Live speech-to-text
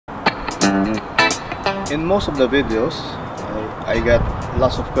In most of the videos, I get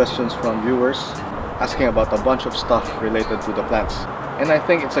lots of questions from viewers asking about a bunch of stuff related to the plants. And I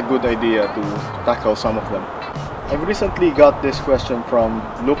think it's a good idea to tackle some of them. I've recently got this question from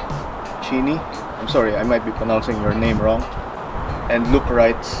Luke Cini. I'm sorry, I might be pronouncing your name wrong. And Luke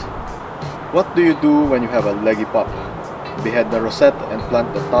writes, what do you do when you have a leggy pup? Behead the rosette and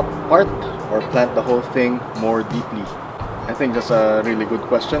plant the top part, or plant the whole thing more deeply? I think that's a really good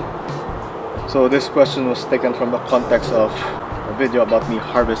question. So this question was taken from the context of a video about me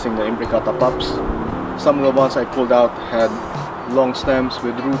harvesting the imbricata pups. Some of the ones I pulled out had long stems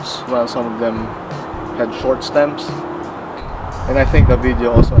with roots, while some of them had short stems. And I think the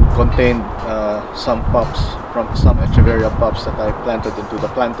video also contained some pups from some Echeveria pups that I planted into the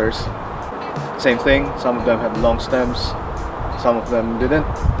planters. Same thing, some of them had long stems, some of them didn't.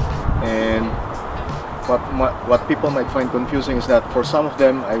 And what people might find confusing is that for some of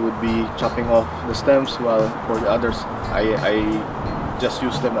them I would be chopping off the stems, while for the others I just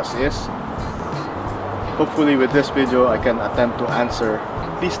use them as is. Hopefully with this video I can attempt to answer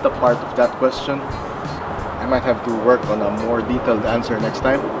at least a part of that question. I might have to work on a more detailed answer next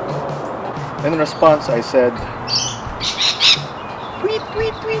time. In response I said, tweet,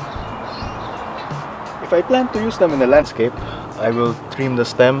 tweet, tweet. If I plan to use them in the landscape, I will trim the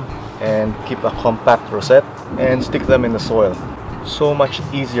stem and keep a compact rosette and stick them in the soil. So much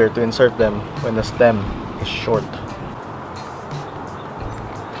easier to insert them when the stem is short.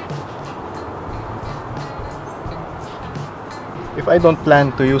 If I don't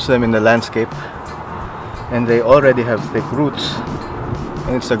plan to use them in the landscape and they already have thick roots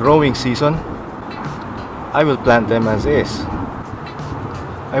and it's a growing season, I will plant them as is.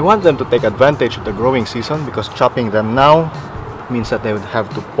 I want them to take advantage of the growing season because chopping them now means that they would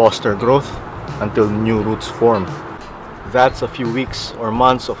have to pause their growth until new roots form. That's a few weeks or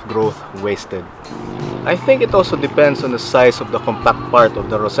months of growth wasted. I think it also depends on the size of the compact part of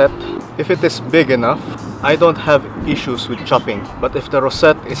the rosette. If it is big enough, I don't have issues with chopping. But if the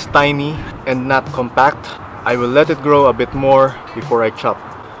rosette is tiny and not compact, I will let it grow a bit more before I chop.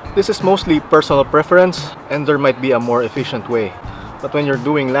 This is mostly personal preference, and there might be a more efficient way. But when you're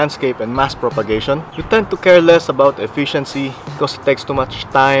doing landscape and mass propagation, you tend to care less about efficiency because it takes too much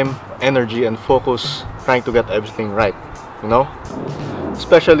time, energy, and focus trying to get everything right, you know?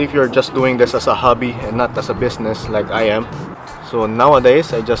 Especially if you're just doing this as a hobby and not as a business like I am. So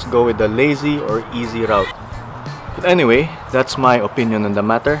nowadays, I just go with the lazy or easy route. But anyway, that's my opinion on the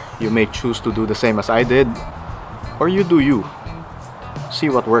matter. You may choose to do the same as I did, or you do you. See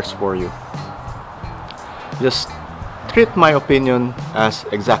what works for you. Just treat my opinion as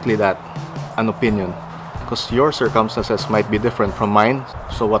exactly that, an opinion, because your circumstances might be different from mine,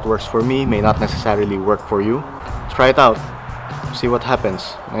 so what works for me may not necessarily work for you. Try it out, see what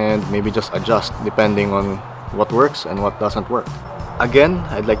happens, and maybe just adjust depending on what works and what doesn't work. Again,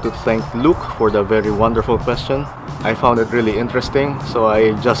 I'd like to thank Luke for the very wonderful question. I found it really interesting, so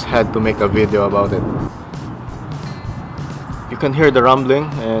I just had to make a video about it. You can hear the rumbling,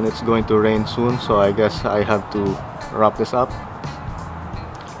 and it's going to rain soon, so I guess I have to wrap this up.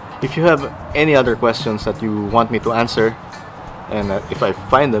 If you have any other questions that you want me to answer, and if I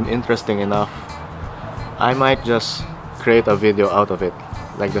find them interesting enough, I might just create a video out of it,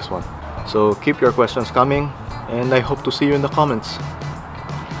 like this one. So keep your questions coming, and I hope to see you in the comments.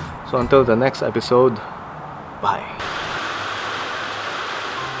 So until the next episode, bye.